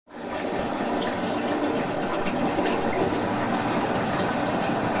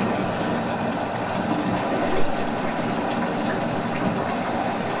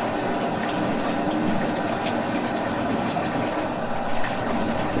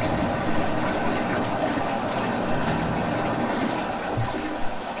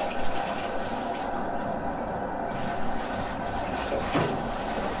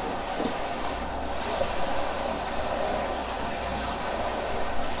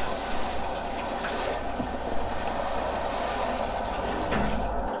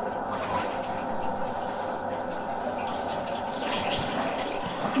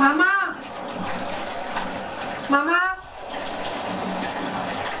Mama! Mama!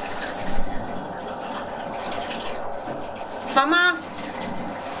 Mama!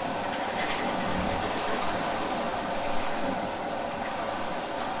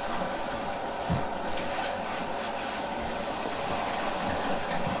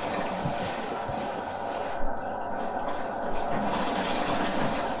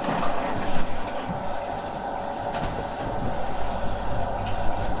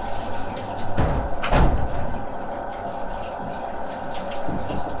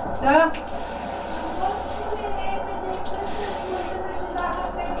 Da?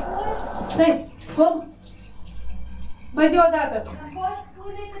 Stai, cum? Mai zi o dată. Îmi poți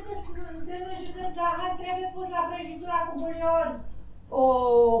spune câtă smântână și cât zahăr trebuie pus la prăjitura cu bulion?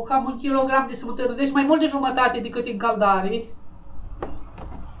 Cam 1 kilogram de smântână, deci mai mult de jumătate decât în caldare.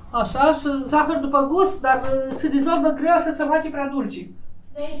 Așa, și zahăr după gust, dar se dizolvă greu și se face prea dulce.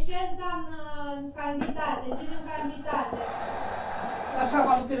 Deci ce înseamnă în cantitate? Zi-mi în cantitate. Așa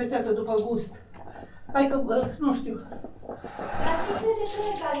m-am pe rețetă după gust. Hai că, nu știu, Dar cât de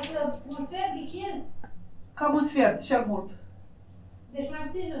cât? Adică un sfert de kil? cam un sfert, cel mult. Deci mai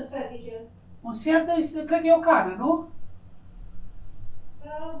puțin de un sfert de kil. Un sfert, cred că e o cană, nu?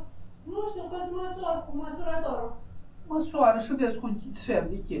 Nu știu, că îți măsor cu măsurătorul. Măsoară și vezi cu un sfert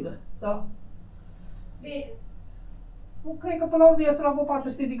de chilă, da? Bine. Nu cred că până la urmă iasă la vreo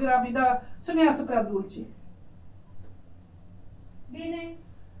 400 de grame, dar să nu iasă prea dulce. Bine.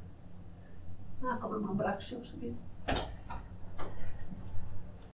 Acum mă îmbrac și eu să vin.